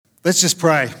Let's just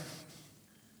pray.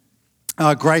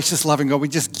 Our gracious, loving God, we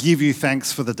just give you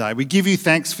thanks for the day. We give you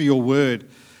thanks for your word.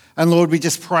 And Lord, we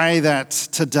just pray that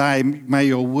today, may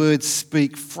your word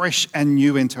speak fresh and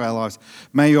new into our lives.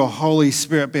 May your Holy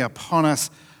Spirit be upon us,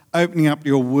 opening up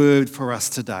your word for us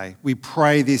today. We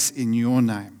pray this in your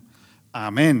name.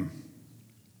 Amen.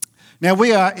 Now,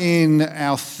 we are in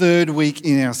our third week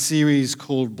in our series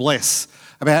called B.L.E.S.S,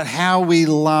 about how we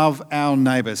love our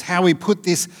neighbours, how we put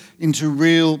this into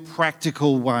real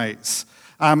practical ways.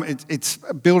 It's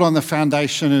built on the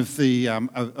foundation of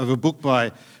a book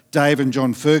by Dave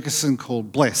Jon Ferguson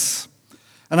called B.L.E.S.S.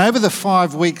 And over the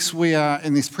 5 weeks we are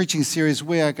in this preaching series,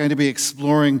 we are going to be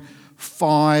exploring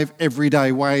 5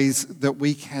 everyday ways that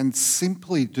we can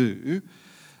simply do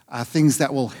things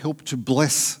that will help to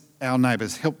bless our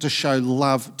neighbours, help to show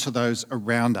love to those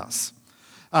around us.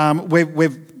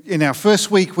 In our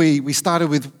first week, we started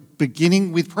with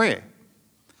beginning with prayer.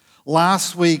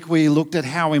 Last week, we looked at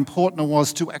how important it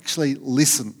was to actually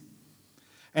listen.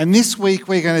 And this week,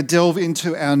 we're going to delve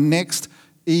into our next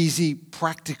easy,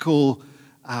 practical,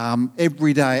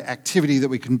 everyday activity that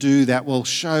we can do that will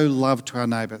show love to our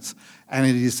neighbours. And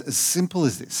it is as simple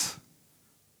as this: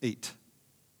 eat.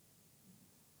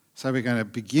 So we're going to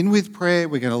begin with prayer,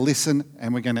 we're going to listen,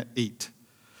 and we're going to eat.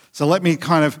 So let me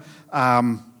kind of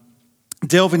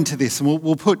delve into this, and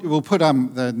we'll put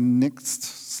the next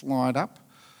slide up,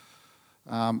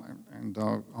 and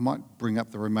I might bring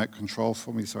up the remote control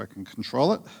for me so I can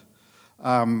control it.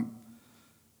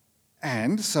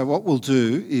 And so what we'll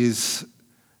do is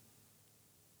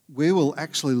we will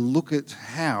actually look at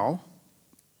how,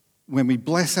 when we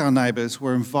bless our neighbours,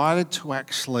 we're invited to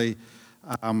actually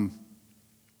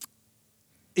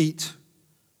eat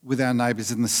with our neighbours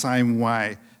in the same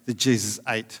way that Jesus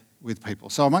ate with people.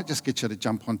 So I might just get you to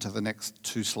jump onto the next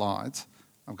 2 slides.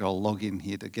 I've got to log in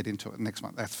here to get into it next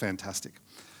month. That's fantastic.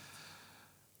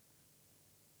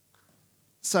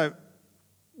 So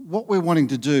what we're wanting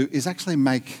to do is actually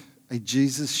make a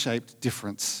Jesus-shaped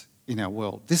difference in our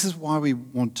world. This is why we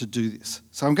want to do this.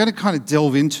 So I'm going to kind of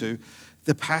delve into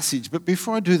the passage. But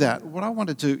before I do that, what I want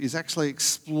to do is actually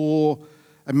explore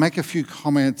and make a few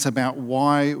comments about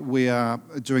why we are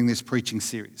doing this preaching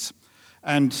series.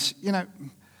 And, you know,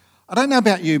 I don't know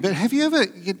about you, but have you ever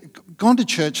gone to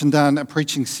church and done a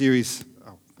preaching series?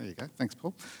 Oh, there you go. Thanks,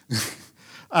 Paul.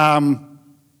 Done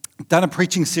a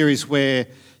preaching series where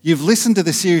you've listened to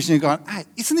the series and you've gone, hey,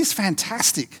 isn't this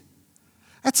fantastic?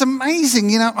 That's amazing.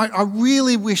 You know, I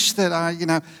really wish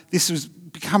that, this was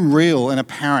become real and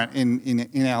apparent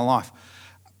in our life.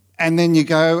 And then you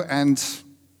go and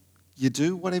you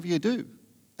do whatever you do.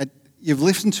 You've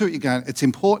listened to it, you're going, it's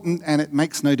important and it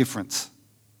makes no difference.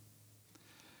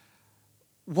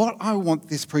 What I want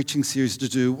this preaching series to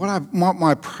do,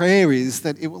 my prayer is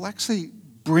that it will actually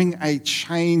bring a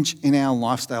change in our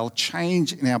lifestyle,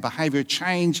 change in our behaviour,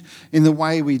 change in the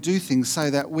way we do things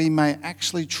so that we may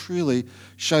actually truly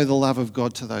show the love of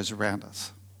God to those around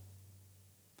us.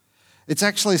 It's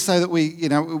actually so that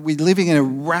we're living in a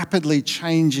rapidly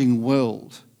changing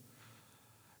world.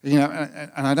 You know,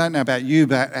 and I don't know about you,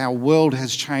 but our world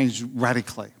has changed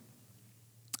radically.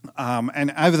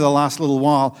 And over the last little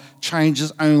while, change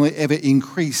has only ever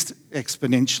increased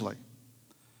exponentially.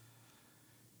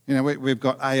 You know, we've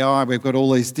got AI, we've got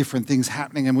all these different things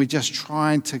happening, and we're just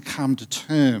trying to come to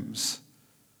terms.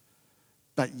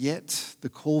 But yet, the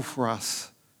call for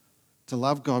us to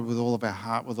love God with all of our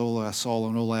heart, with all our soul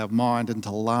and all our mind, and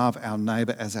to love our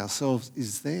neighbour as ourselves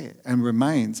is there and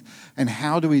remains. And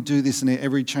how do we do this in an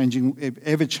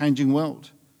ever-changing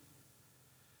world?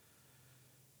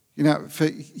 You know,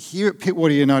 here at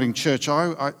Pittwater Uniting Church,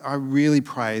 I really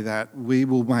pray that we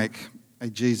will make a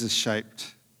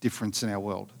Jesus-shaped difference in our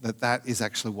world, that is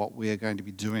actually what we are going to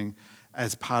be doing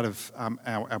as part of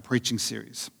our preaching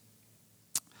series.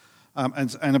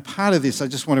 And a part of this, I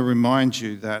just want to remind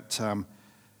you that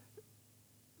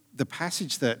the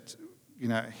passage that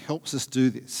helps us do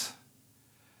this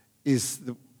is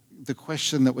the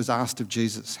question that was asked of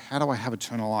Jesus: how do I have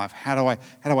eternal life? How do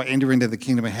I enter into the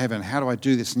kingdom of heaven? How do I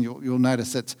do this? And you'll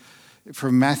notice that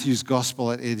from Matthew's gospel,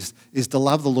 it is to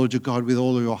love the Lord your God with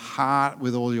all your heart,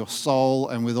 with all your soul,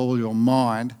 and with all your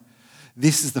mind.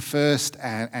 This is the first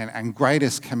and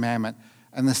greatest commandment.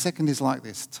 And the second is like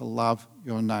this: to love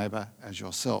your neighbour as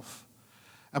yourself.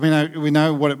 I mean, we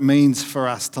know what it means for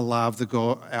us to love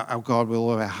our God with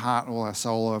all of our heart, all our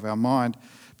soul, all of our mind.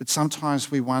 But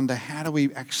sometimes we wonder, how do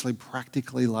we actually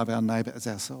practically love our neighbour as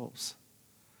ourselves?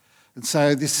 And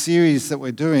so this series that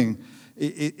we're doing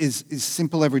is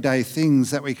simple everyday things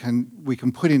that we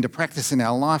can put into practice in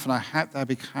our life, and I hope they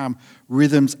become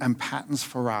rhythms and patterns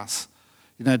for us,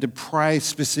 to pray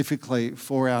specifically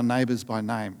for our neighbours by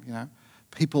name,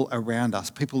 people around us,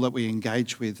 people that we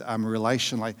engage with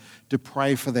relationally, to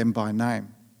pray for them by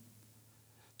name.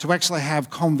 To actually have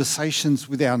conversations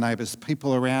with our neighbours,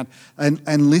 people around,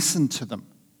 and listen to them,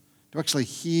 to actually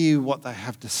hear what they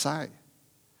have to say,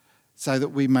 so that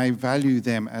we may value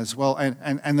them as well.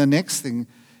 And the next thing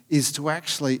is to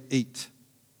actually eat.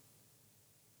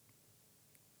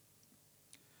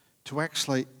 To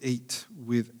actually eat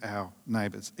with our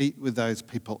neighbours, eat with those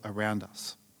people around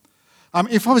us.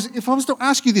 If I was to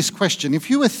ask you this question, if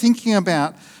you were thinking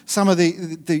about some of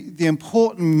the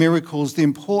important miracles, the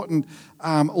important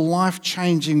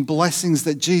life-changing blessings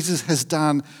that Jesus has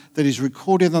done that is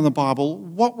recorded in the Bible,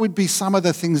 what would be some of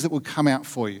the things that would come out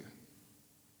for you?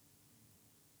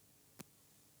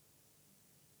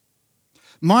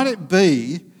 Might it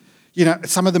be,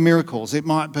 some of the miracles? It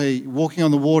might be walking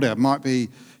on the water. It might be,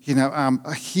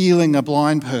 healing a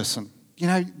blind person.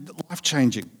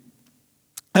 Life-changing.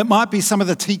 It might be some of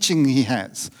the teaching he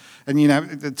has. And,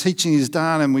 the teaching is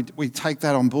done and we take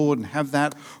that on board and have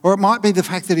that. Or it might be the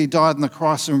fact that he died on the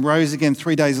cross and rose again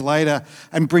 3 days later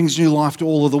and brings new life to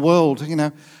all of the world,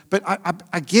 But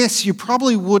I guess you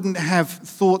probably wouldn't have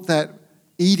thought that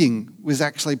eating was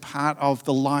actually part of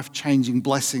the life-changing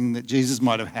blessing that Jesus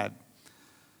might have had.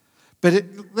 But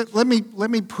let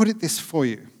me put it this for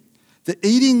you. The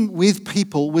eating with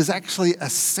people was actually a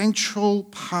central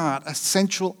part, a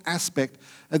central aspect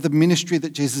of the ministry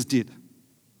that Jesus did.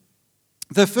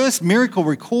 The first miracle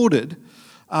recorded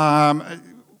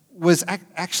was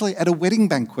actually at a wedding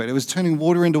banquet. It was turning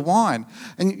water into wine.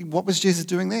 And what was Jesus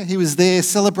doing there? He was there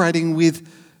celebrating with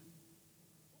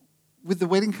the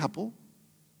wedding couple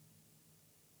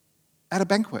at a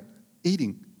banquet,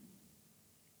 eating.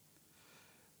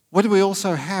 What do we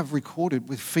also have recorded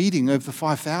with feeding of the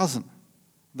 5,000,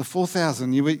 the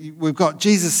 4,000? We've got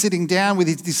Jesus sitting down with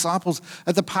his disciples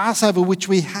at the Passover, which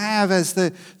we have as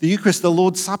the Eucharist, the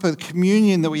Lord's Supper, the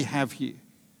communion that we have here.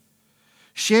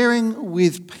 Sharing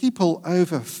with people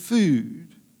over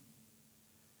food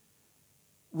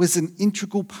was an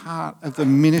integral part of the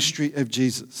ministry of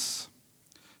Jesus.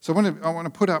 So I want to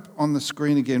put up on the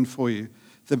screen again for you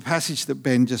the passage that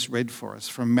Ben just read for us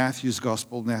from Matthew's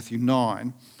Gospel, Matthew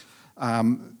 9,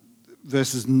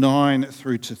 verses 9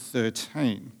 through to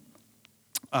 13.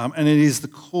 And it is the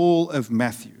call of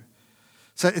Matthew.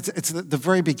 So it's the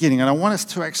very beginning, and I want us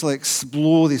to actually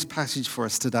explore this passage for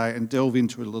us today and delve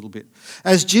into it a little bit.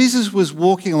 As Jesus was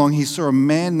walking along, he saw a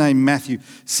man named Matthew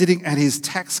sitting at his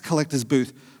tax collector's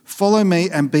booth. "Follow me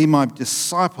and be my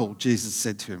disciple," Jesus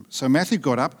said to him. So Matthew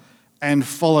got up and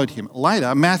followed him.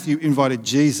 Later, Matthew invited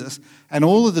Jesus and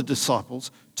all of the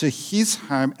disciples to his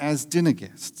home as dinner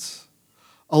guests,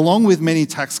 along with many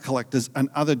tax collectors and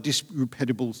other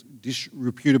disreputable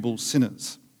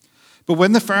sinners. But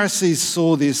when the Pharisees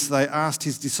saw this, they asked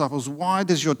his disciples, "Why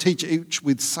does your teacher eat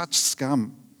with such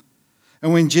scum?"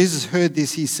 And when Jesus heard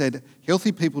this, he said,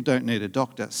 "Healthy people don't need a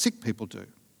doctor, sick people do."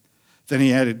 Then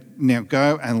he added, "Now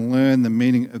go and learn the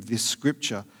meaning of this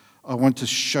scripture. I want to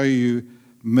show you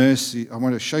mercy,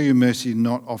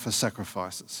 not offer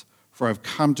sacrifices. For I've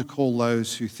come to call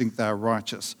those who think they are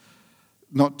righteous,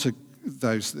 not to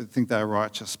those that think they are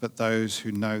righteous, but those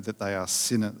who know that they are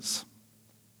sinners."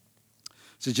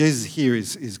 So Jesus here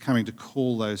is coming to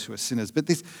call those who are sinners. But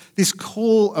this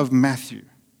call of Matthew,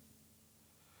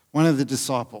 one of the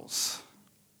disciples,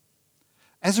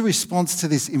 as a response to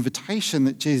this invitation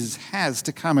that Jesus has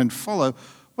to come and follow,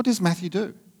 what does Matthew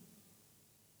do?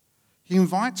 He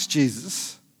invites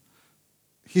Jesus,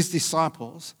 his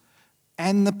disciples,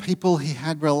 and the people he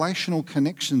had relational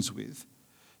connections with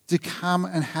to come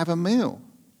and have a meal,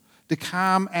 to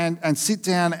come and sit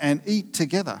down and eat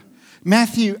together.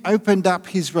 Matthew opened up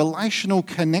his relational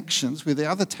connections with the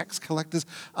other tax collectors,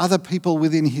 other people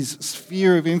within his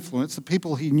sphere of influence, the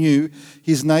people he knew,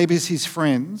 his neighbours, his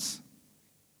friends,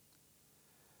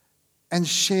 and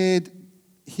shared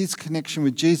his connection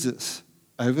with Jesus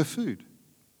over food.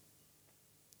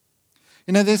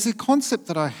 There's a concept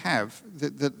that I have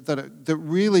that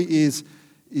really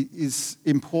is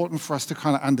important for us to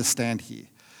kind of understand here.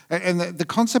 And the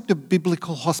concept of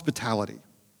biblical hospitality.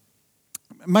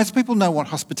 Most people know what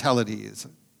hospitality is.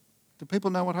 Do people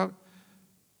know what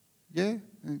Yeah?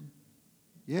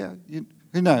 Yeah?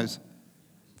 Who knows?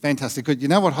 Fantastic, good. You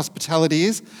know what hospitality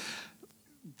is?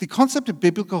 The concept of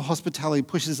biblical hospitality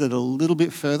pushes it a little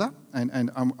bit further,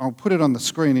 and I'll put it on the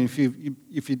screen. And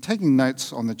if you're taking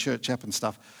notes on the church app and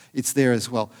stuff, it's there as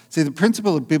well. See, the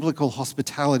principle of biblical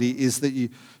hospitality is that you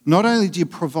not only do you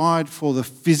provide for the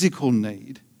physical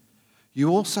need, you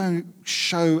also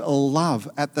show love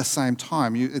at the same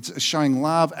time. It's showing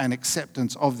love and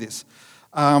acceptance of this.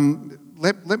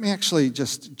 Let me actually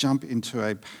just jump into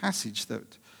a passage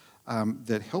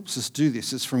that helps us do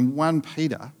this. It's from 1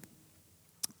 Peter,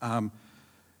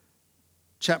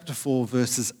 chapter 4,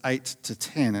 verses 8 to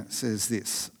 10. It says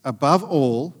this: "Above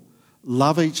all,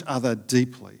 love each other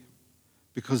deeply,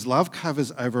 because love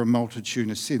covers over a multitude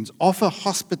of sins. Offer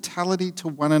hospitality to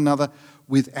one another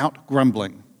without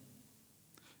grumbling.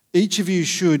 Each of you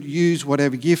should use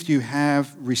whatever gift you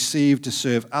have received to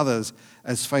serve others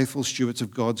as faithful stewards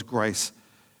of God's grace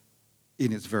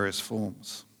in its various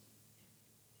forms."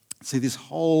 See, this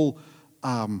whole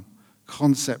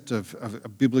concept of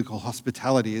biblical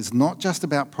hospitality is not just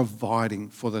about providing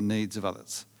for the needs of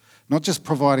others, not just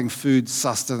providing food,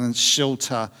 sustenance,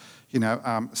 shelter,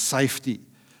 safety,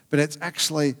 but it's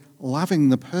actually loving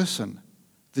the person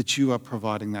that you are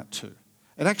providing that to.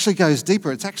 It actually goes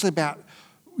deeper. It's actually about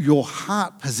your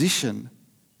heart position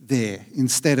there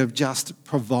instead of just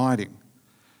providing.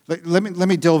 Let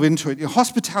me delve into it.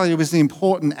 Hospitality was the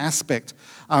important aspect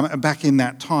back in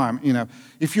that time.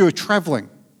 If you were traveling,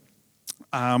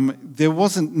 there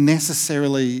wasn't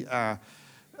necessarily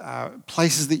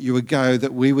places that you would go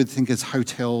that we would think as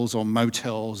hotels or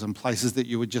motels and places that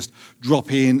you would just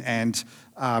drop in and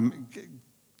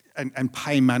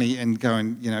pay money and go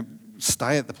and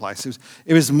stay at the place.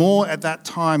 It was more at that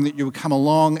time that you would come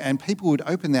along and people would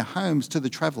open their homes to the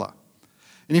traveller.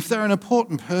 And if they're an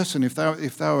important person, if they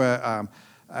were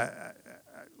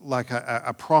like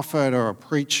a prophet or a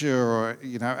preacher or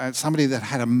somebody that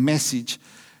had a message,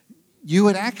 you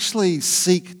would actually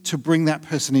seek to bring that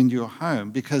person into your home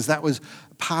because that was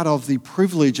part of the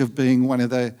privilege of being one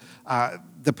of the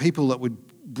people that would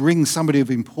bring somebody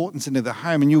of importance into the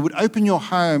home. And you would open your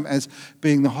home as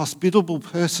being the hospitable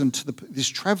person to this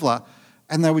traveller,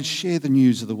 and they would share the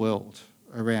news of the world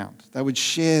around. They would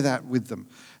share that with them.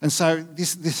 And so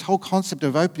this whole concept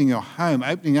of opening your home,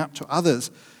 opening up to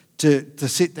others to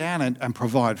sit down and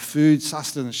provide food,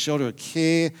 sustenance, shelter,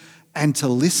 care, and to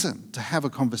listen, to have a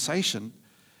conversation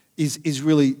is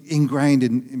really ingrained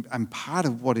in and part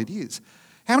of what it is.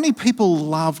 How many people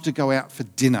love to go out for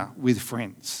dinner with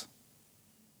friends?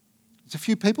 There's a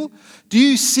few people. Do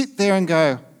you sit there and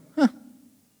go, huh,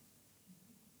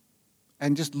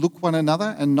 and just look one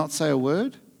another and not say a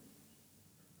word?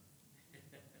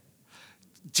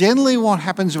 Generally what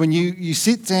happens when you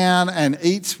sit down and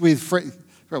eat with friends,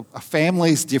 well, a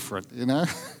family's different,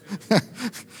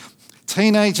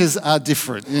 Teenagers are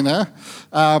different,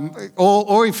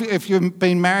 Or if you've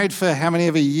been married for how many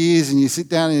ever years and you sit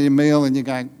down in a meal and you're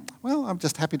going, well, I'm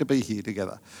just happy to be here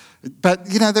together. But,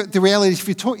 the reality is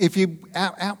if you're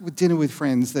out with dinner with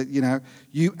friends, that,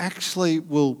 you actually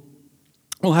will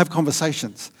have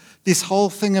conversations. This whole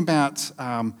thing about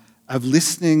of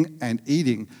listening and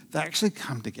eating, they actually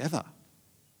come together.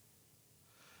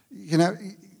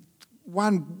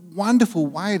 One wonderful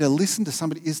way to listen to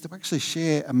somebody is to actually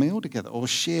share a meal together or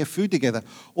share food together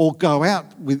or go out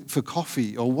for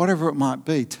coffee or whatever it might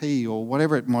be, tea or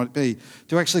whatever it might be,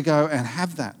 to actually go and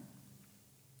have that.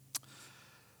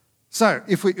 So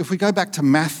if we go back to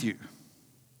Matthew,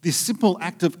 this simple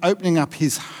act of opening up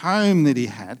his home that he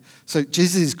had, so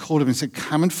Jesus called him and said,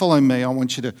 come and follow me. I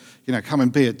want you to, come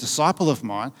and be a disciple of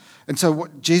mine. And so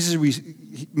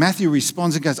Matthew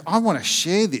responds and goes, I want to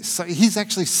share this. So he's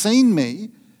actually seen me,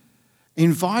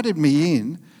 invited me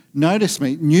in, noticed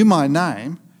me, knew my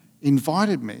name,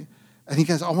 invited me. And he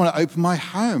goes, I want to open my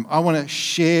home. I want to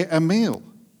share a meal.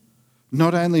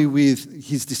 Not only with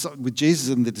Jesus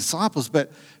and the disciples,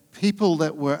 but people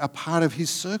that were a part of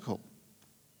his circle.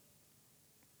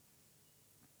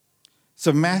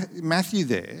 So Matthew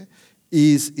there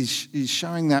is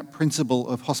showing that principle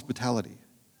of hospitality.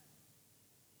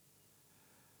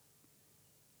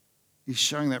 He's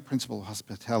showing that principle of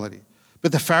hospitality.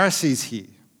 But the Pharisees here,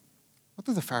 what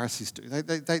do the Pharisees do?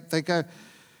 They go,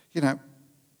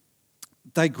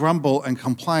 they grumble and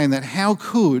complain that how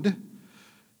could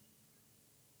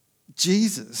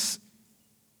Jesus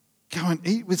go and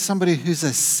eat with somebody who's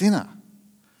a sinner?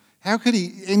 How could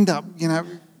he end up,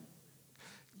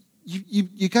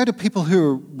 You go to people who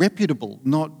are reputable,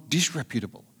 not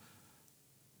disreputable.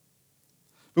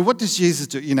 But what does Jesus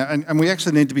do? And we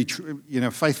actually need to be,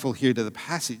 faithful here to the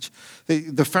passage.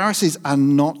 The Pharisees are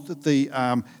not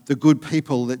the good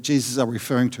people that Jesus are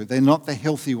referring to. They're not the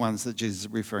healthy ones that Jesus is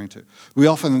referring to. We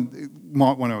often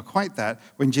might want to equate that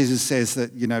when Jesus says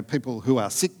that, people who are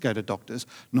sick go to doctors,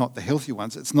 not the healthy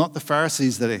ones. It's not the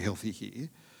Pharisees that are healthy here.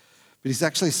 But he's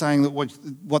actually saying that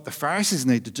what the Pharisees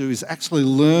need to do is actually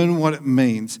learn what it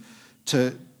means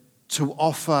to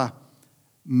offer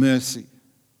mercy,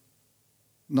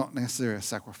 not necessarily a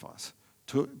sacrifice,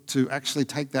 to actually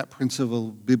take that principle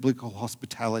of biblical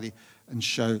hospitality and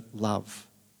show love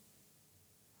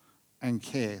and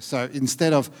care. So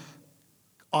instead of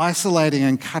isolating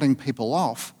and cutting people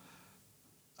off,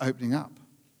 opening up,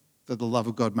 that the love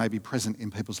of God may be present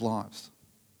in people's lives.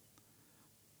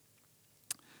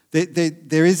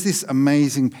 There is this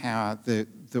amazing power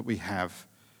that we have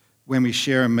when we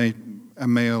share a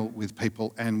meal with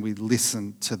people and we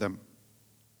listen to them.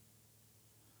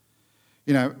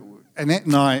 You know, Annette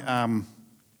and I,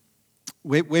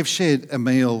 we've shared a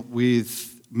meal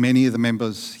with many of the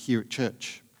members here at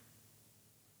church.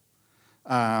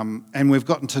 And we've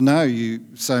gotten to know you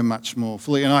so much more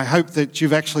fully. And I hope that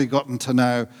you've actually gotten to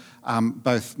know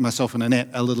both myself and Annette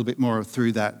a little bit more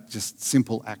through that just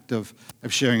simple act of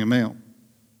sharing a meal.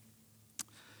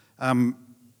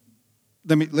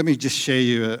 Let me just share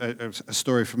you a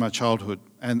story from my childhood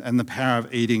and the power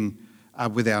of eating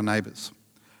with our neighbours.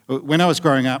 When I was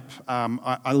growing up,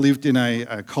 I lived in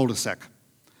a cul-de-sac,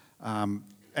 and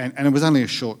it was only a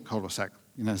short cul-de-sac.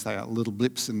 You know, they are little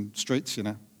blips in streets, you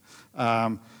know.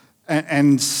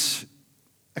 And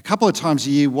a couple of times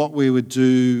a year, what we would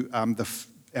do,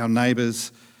 our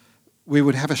neighbours, we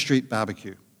would have a street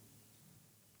barbecue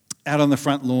out on the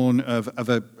front lawn of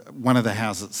one of the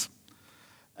houses.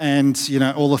 And, you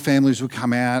know, all the families would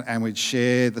come out and we'd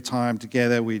share the time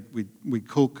together. We'd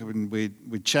cook and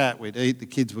we'd chat, we'd eat, the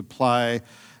kids would play. It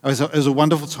was a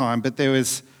wonderful time, but there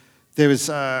was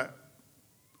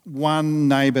one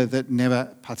neighbour that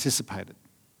never participated.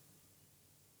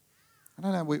 I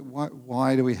don't know,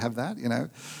 why do we have that, you know?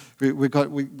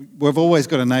 We've always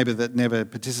got a neighbour that never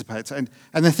participates. And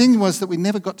the thing was that we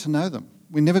never got to know them.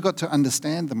 We never got to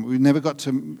understand them. We never got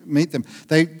to meet them.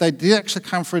 They did actually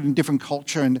come from a different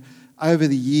culture, and over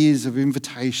the years of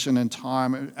invitation and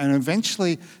time, and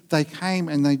eventually they came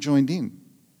and they joined in.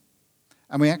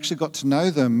 And we actually got to know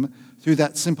them through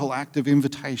that simple act of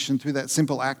invitation, through that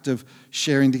simple act of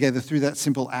sharing together, through that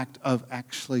simple act of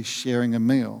actually sharing a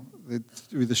meal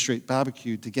through the street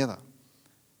barbecue together.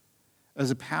 It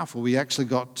was powerful. We actually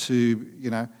got to, you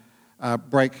know,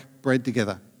 break bread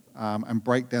together and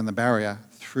break down the barrier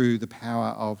through the power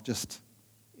of just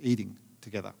eating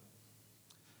together.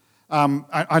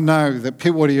 I know that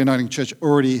Pittwater Uniting Church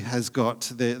already has got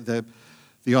the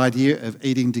idea of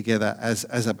eating together as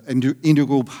an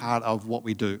integral part of what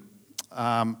we do.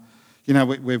 You know,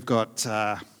 we've got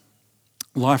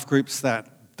life groups that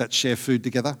share food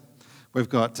together. We've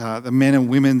got the men and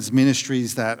women's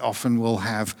ministries that often will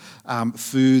have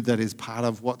food that is part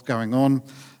of what's going on.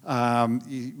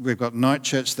 We've got night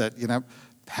church that, you know,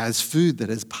 has food that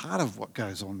is part of what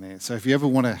goes on there. So if you ever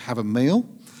want to have a meal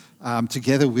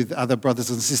together with other brothers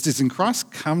and sisters in Christ,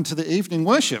 come to the evening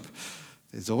worship.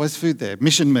 There's always food there,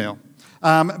 mission meal.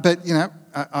 But, you know,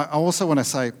 I also want to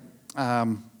say,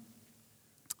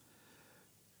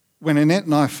 when Annette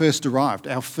and I first arrived,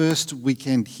 our first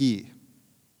weekend here,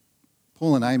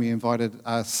 Paul and Amy invited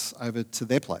us over to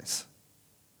their place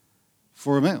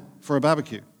for a meal, for a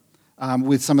barbecue,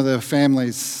 with some of the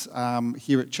families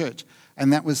here at church.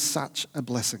 And that was such a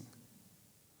blessing.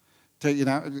 You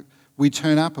know, we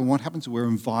turn up and what happens? We're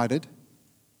invited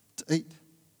to eat,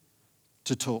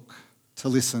 to talk, to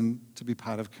listen, to be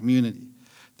part of community.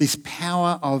 This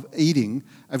power of eating,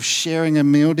 of sharing a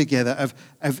meal together,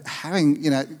 of having,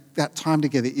 you know, that time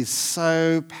together is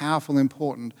so powerful and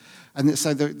important. And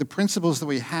so the principles that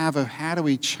we have of how do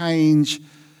we change,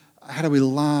 how do we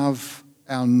love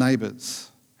our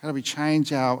neighbours, how do we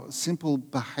change our simple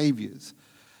behaviours.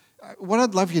 What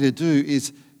I'd love you to do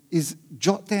is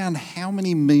jot down how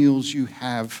many meals you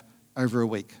have over a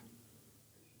week.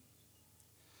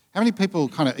 How many people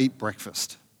kind of eat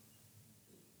breakfast?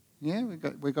 Yeah,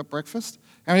 we got breakfast.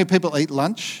 How many people eat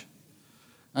lunch?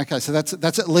 Okay, so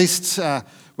that's at least,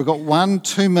 we've got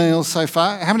 2 meals so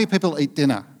far. How many people eat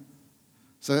dinner?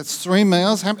 So that's 3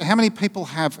 meals. How many people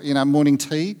have, you know, morning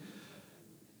tea?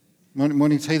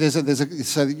 Morning tea,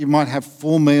 so you might have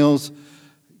 4 meals,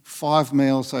 5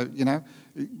 meals, so, you know,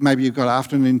 maybe you've got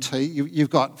afternoon tea.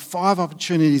 You've got 5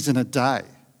 opportunities in a day.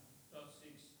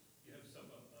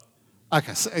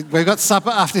 Okay, so we've got supper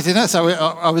after dinner, so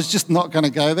I was just not going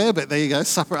to go there, but there you go,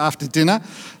 supper after dinner.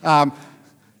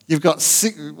 You've got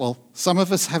 6, well, some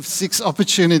of us have 6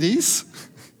 opportunities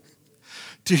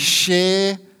to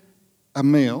share a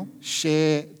meal,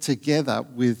 share together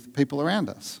with people around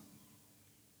us.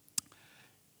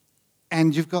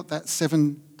 And you've got that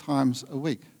 7 times a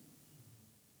week.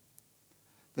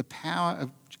 The power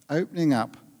of opening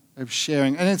up, of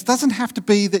sharing. And it doesn't have to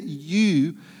be that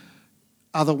you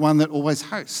are the one that always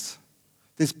hosts.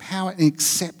 There's power in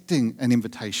accepting an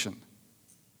invitation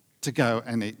to go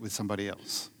and eat with somebody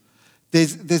else.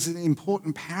 There's an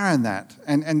important power in that.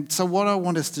 And so what I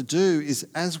want us to do is,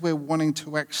 as we're wanting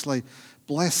to actually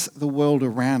bless the world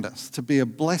around us, to be a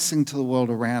blessing to the world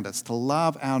around us, to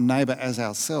love our neighbour as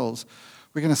ourselves,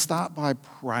 we're going to start by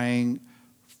praying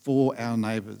for our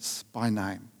neighbours by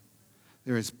name.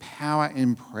 There is power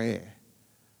in prayer.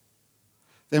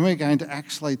 Then we're going to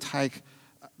actually take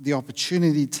the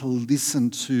opportunity to listen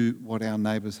to what our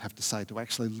neighbours have to say, to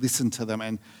actually listen to them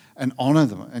and honour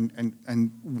them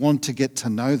and want to get to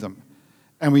know them.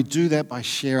 And we do that by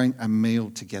sharing a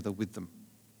meal together with them.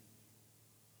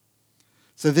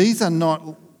 So these are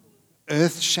not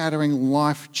earth-shattering,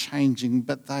 life-changing,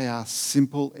 but they are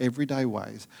simple, everyday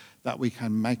ways that we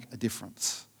can make a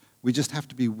difference. We just have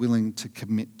to be willing to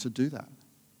commit to do that.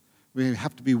 We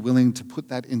have to be willing to put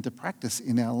that into practice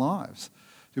in our lives,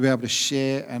 to be able to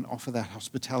share and offer that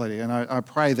hospitality. And I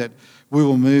pray that we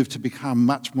will move to become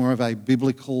much more of a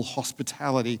biblical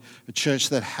hospitality, a church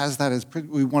that has that as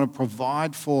we want to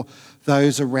provide for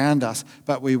those around us,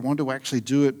 but we want to actually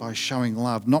do it by showing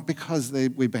love, not because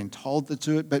we've been told to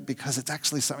do it, but because it's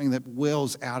actually something that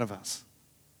wells out of us.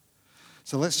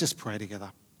 So let's just pray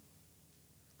together.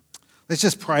 Let's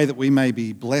just pray that we may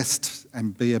be blessed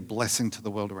and be a blessing to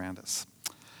the world around us.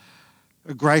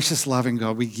 A gracious, loving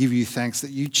God, we give you thanks that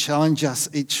you challenge us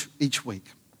each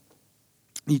week.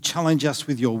 You challenge us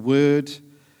with your word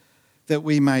that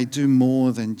we may do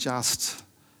more than just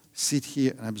sit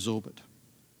here and absorb it.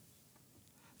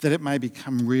 That it may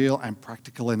become real and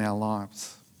practical in our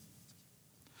lives.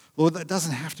 Lord, that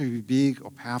doesn't have to be big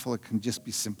or powerful, it can just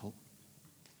be simple.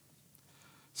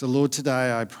 So Lord,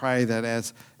 today I pray that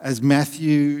as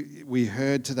Matthew, we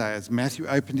heard today, as Matthew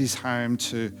opened his home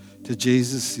to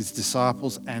Jesus, his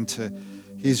disciples, and to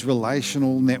his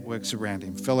relational networks around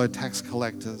him, fellow tax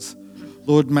collectors,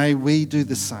 Lord, may we do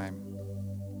the same.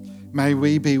 May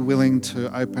we be willing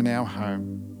to open our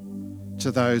home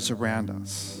to those around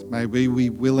us. May we be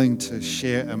willing to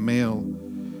share a meal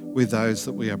with those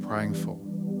that we are praying for.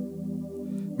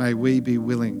 May we be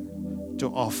willing to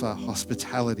offer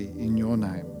hospitality in your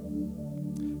name.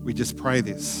 We just pray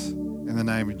this in the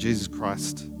name of Jesus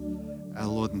Christ, our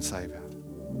Lord and Saviour.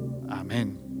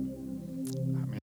 Amen.